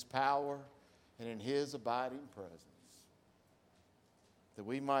and in His power and in His abiding presence. That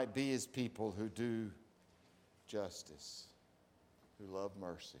we might be His people who do justice, who love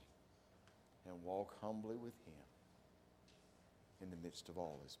mercy, and walk humbly with Him in the midst of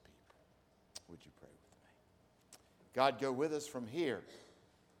all His people. Would you pray with me? God, go with us from here.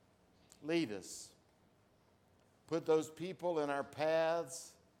 Lead us. Put those people in our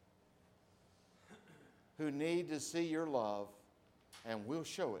paths who need to see your love, and we'll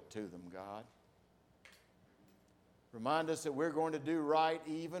show it to them, God. Remind us that we're going to do right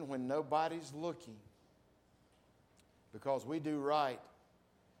even when nobody's looking, because we do right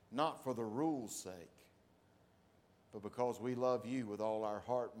not for the rule's sake, but because we love you with all our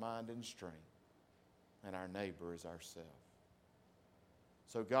heart, mind, and strength, and our neighbor as ourselves.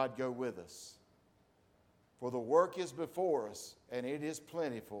 So God, go with us. For the work is before us, and it is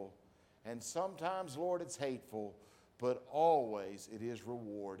plentiful, and sometimes, Lord, it's hateful, but always it is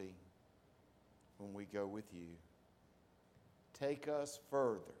rewarding when we go with you. Take us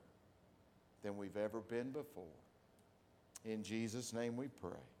further than we've ever been before. In Jesus' name we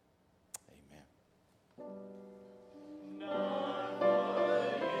pray. Amen. No.